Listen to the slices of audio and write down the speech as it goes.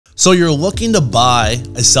So you're looking to buy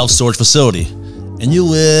a self-storage facility and you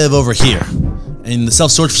live over here and the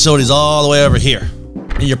self-storage facility is all the way over here.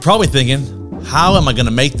 And you're probably thinking, how am I going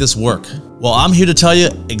to make this work? Well, I'm here to tell you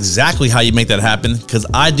exactly how you make that happen because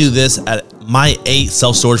I do this at my 8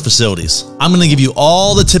 self-storage facilities. I'm going to give you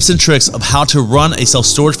all the tips and tricks of how to run a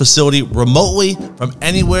self-storage facility remotely from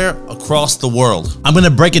anywhere across the world. I'm going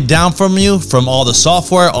to break it down from you from all the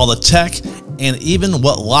software, all the tech, and even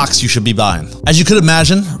what locks you should be buying. As you could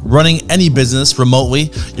imagine, running any business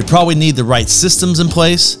remotely, you probably need the right systems in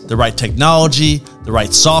place, the right technology, the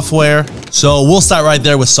right software. So we'll start right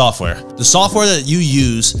there with software. The software that you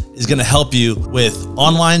use is gonna help you with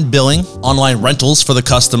online billing, online rentals for the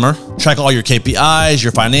customer, track all your KPIs,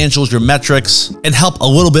 your financials, your metrics, and help a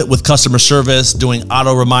little bit with customer service, doing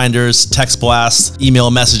auto reminders, text blasts,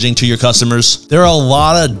 email messaging to your customers. There are a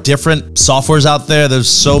lot of different softwares out there. There's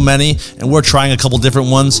so many, and we're trying a couple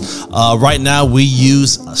different ones. Right now, we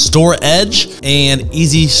use StoreEdge and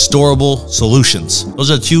Easy Storable Solutions.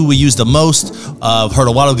 Those are the 2 we use the most. I've heard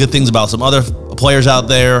a lot of good things about some other players out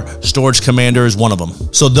there. Storage Commander is one of them.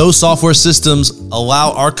 So those software systems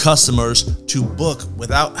allow our customers to book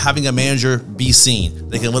without having a manager be seen.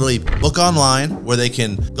 They can literally book online where they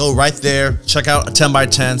can go right there, check out a 10 by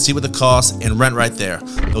 10, see what the cost, and rent right there.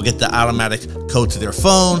 They'll get the automatic code to their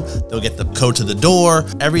phone. They'll get the code to the door.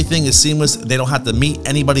 Everything is seamless. They don't have to meet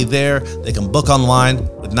anybody there. They can book online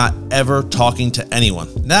with not ever talking to anyone.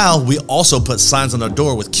 Now, we also put signs on the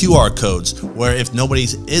door with QR codes where if nobody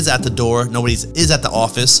is at the door, nobody is at the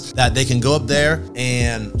office, that they can go up there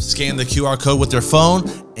and scan the QR code with their phone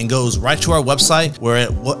and goes right to our website where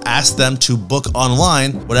it will ask them to book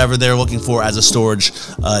online whatever they're looking for as a storage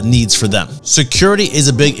needs for them. Security is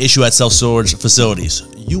a big issue at self-storage facilities.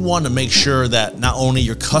 You want to make sure that not only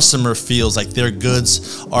your customer feels like their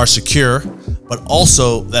goods are secure, but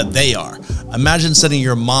also that they are. Imagine sending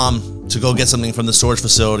your mom to go get something from the storage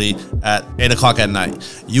facility at 8 o'clock at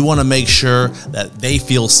night. You want to make sure that they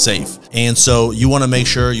feel safe. And so you want to make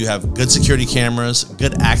sure you have good security cameras,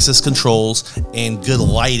 good access controls, and good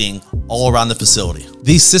lighting all around the facility.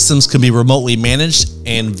 These systems can be remotely managed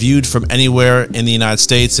and viewed from anywhere in the United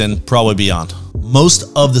States and probably beyond.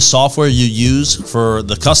 Most of the software you use for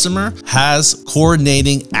the customer has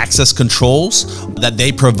coordinating access controls that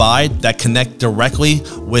they provide that connect directly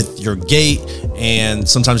with your gate and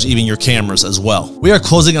sometimes even your cameras as well. We are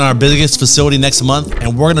closing on our biggest facility next month,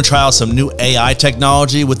 and we're gonna try out some new AI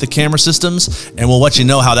technology with the camera systems, and we'll let you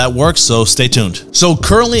know how that works, so stay tuned. So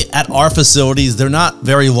currently at our facilities, they're not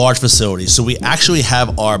very large facilities, so we actually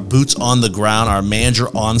have our boots on the ground, our manager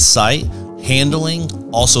on site, handling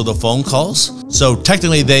also the phone calls. So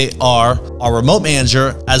technically they are our remote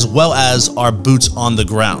manager as well as our boots on the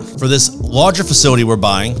ground. For this larger facility we're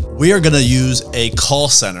buying, we are gonna use a call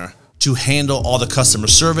center to handle all the customer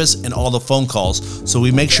service and all the phone calls, so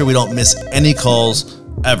we make sure we don't miss any calls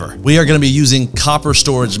ever. We are going to be using Copper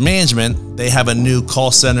Storage Management. They have a new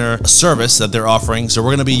call center service that they're offering, so we're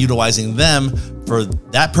going to be utilizing them for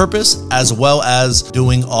that purpose as well as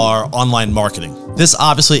doing our online marketing. This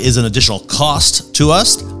obviously is an additional cost to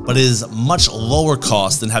us, but it is much lower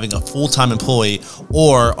cost than having a full-time employee,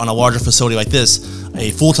 or on a larger facility like this,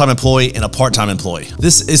 a full-time employee and a part-time employee.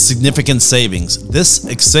 This is significant savings. This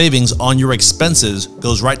savings on your expenses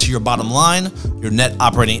goes right to your bottom line, your net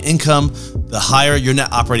operating income. The higher your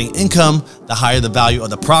net operating income, the higher the value of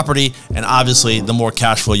the property, and obviously the more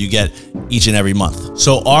cash flow you get each and every month.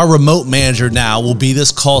 So our remote manager now will be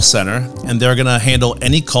this call center, and they're gonna handle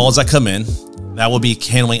any calls that come in. That will be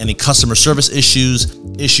handling any customer service issues,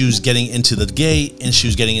 issues getting into the gate,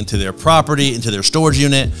 issues getting into their property, into their storage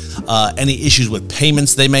unit, any issues with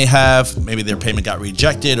payments they may have. Maybe their payment got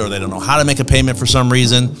rejected or they don't know how to make a payment for some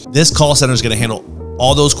reason. This call center is going to handle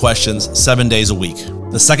all those questions 7 days a week.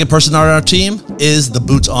 The second person on our team is the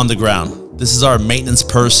boots on the ground. This is our maintenance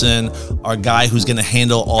person, our guy who's gonna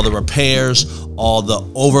handle all the repairs, all the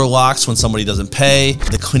overlocks when somebody doesn't pay,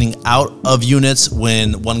 the cleaning out of units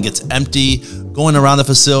when one gets empty, going around the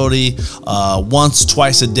facility once,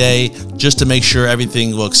 twice a day, just to make sure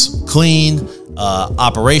everything looks clean,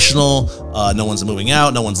 operational, no one's moving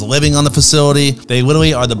out, no one's living on the facility. They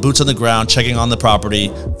literally are the boots on the ground checking on the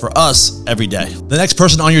property for us every day. The next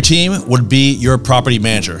person on your team would be your property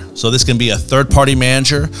manager. So this can be a third-party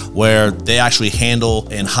manager where they actually handle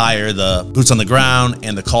and hire the boots on the ground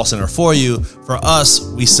and the call center for you. For us,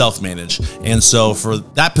 we self-manage. And so for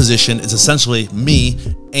that position, it's essentially me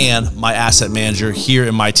and my asset manager here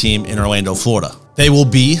in my team in Orlando, Florida. They will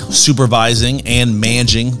be supervising and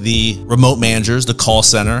managing the remote managers, the call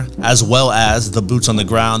center, as well as the boots on the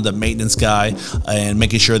ground, the maintenance guy, and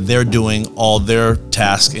making sure they're doing all their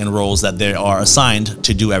tasks and roles that they are assigned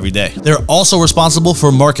to do every day. They're also responsible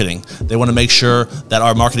for marketing. They want to make sure that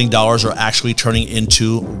our marketing dollars are actually turning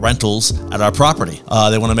into rentals at our property.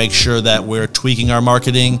 They want to make sure that we're tweaking our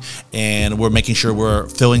marketing and we're making sure we're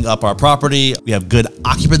filling up our property. We have good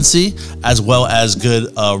occupancy as well as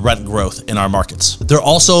good rent growth in our markets. They're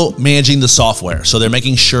also managing the software. So they're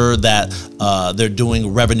making sure that they're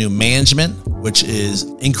doing revenue management, which is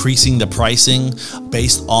increasing the pricing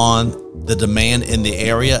based on the demand in the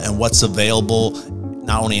area and what's available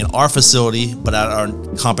not only in our facility, but at our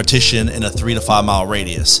competition in a 3 to 5 mile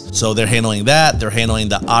radius. So they're handling that. They're handling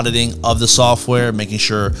the auditing of the software, making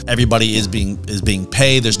sure everybody is being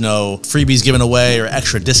paid. There's no freebies given away or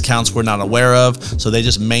extra discounts we're not aware of. So they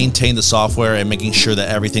just maintain the software and making sure that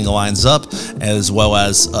everything lines up, as well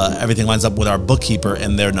as everything lines up with our bookkeeper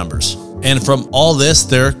and their numbers. And from all this,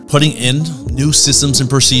 they're putting in new systems and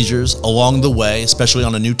procedures along the way, especially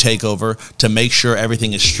on a new takeover, to make sure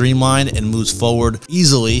everything is streamlined and moves forward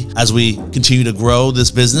easily as we continue to grow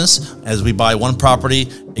this business. As we buy one property,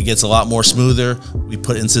 it gets a lot more smoother. We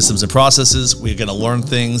put in systems and processes. We're going to learn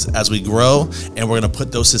things as we grow, and we're going to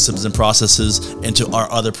put those systems and processes into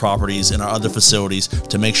our other properties and our other facilities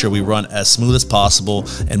to make sure we run as smooth as possible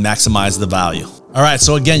and maximize the value. All right,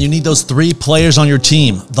 so again, you need those 3 players on your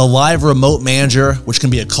team. The live remote manager, which can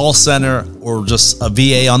be a call center or just a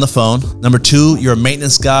VA on the phone. Number 2, your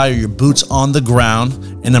maintenance guy or your boots on the ground.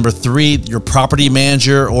 And number 3, your property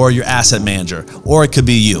manager or your asset manager, or it could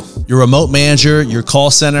be you. Your remote manager, your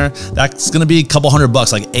call center, that's gonna be a couple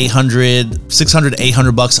 $100, like 800, 600,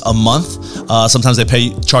 800 bucks a month. Sometimes they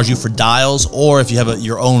charge you for dials, or if you have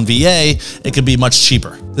your own VA, it could be much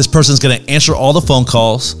cheaper. This person's gonna answer all the phone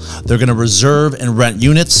calls. They're gonna reserve and rent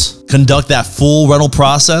units, conduct that full rental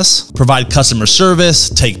process, provide customer service,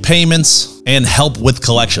 take payments, and help with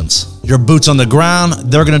collections. Your boots on the ground,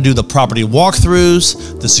 they're gonna do the property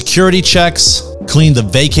walkthroughs, the security checks, clean the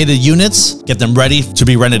vacated units, get them ready to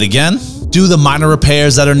be rented again, do the minor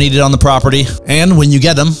repairs that are needed on the property, and when you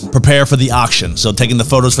get them, prepare for the auction. So taking the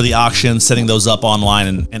photos for the auction, setting those up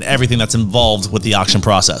online, and everything that's involved with the auction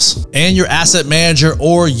process. And your asset manager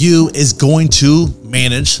or you is going to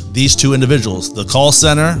manage these 2 individuals, the call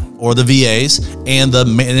center or the VAs, and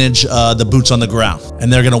manage the boots on the ground.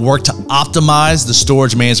 And they're gonna work to optimize the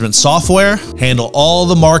storage management software, handle all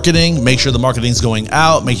the marketing, make sure the marketing is going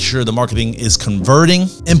out, make sure the marketing is converting,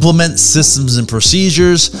 implement systems and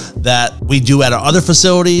procedures that we do at our other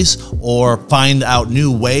facilities, or find out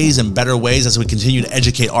new ways and better ways as we continue to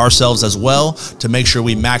educate ourselves as well to make sure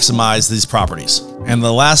we maximize these properties. And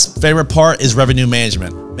the last favorite part is revenue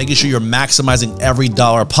management, making sure you're maximizing every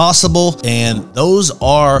dollar possible. And those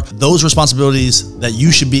are those responsibilities that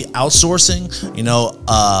you should be outsourcing. You know,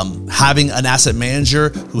 having an asset manager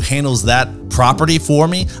who handles that property for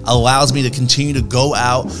me allows me to continue to go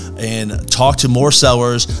out and talk to more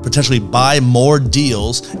sellers, potentially buy more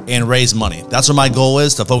deals and raise money. That's what my goal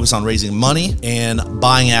is, to focus on raising money and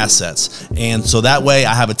buying assets. And so that way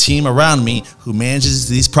I have a team around me who manages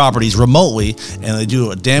these properties remotely, and they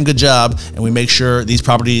do a damn good job, and we make sure these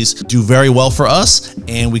properties do very well for us,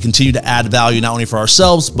 and we continue to add value not only for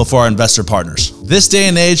ourselves but for our investor partners. This day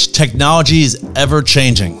and age, technology is ever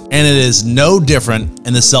changing, and it is no different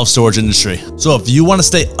in the self-storage industry. So if you want to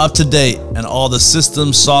stay up to date on all the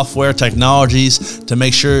systems, software, technologies to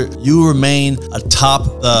make sure you remain atop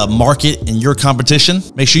the market in your competition,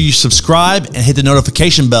 make sure you subscribe and hit the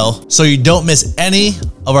notification bell so you don't miss any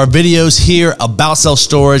of our videos here about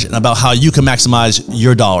self-storage and about how you can maximize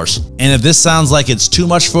your dollars. And if this sounds like it's too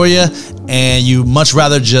much for you and you much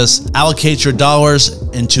rather just allocate your dollars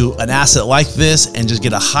into an asset like this and just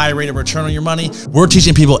get a high rate of return on your money, we're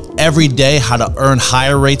teaching people every day how to earn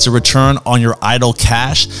higher rates of return on your idle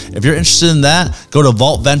cash. If you're interested in that, go to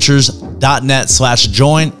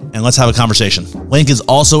vaultventures.net/join and let's have a conversation. Link is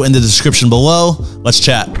also in the description below. Let's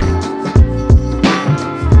chat.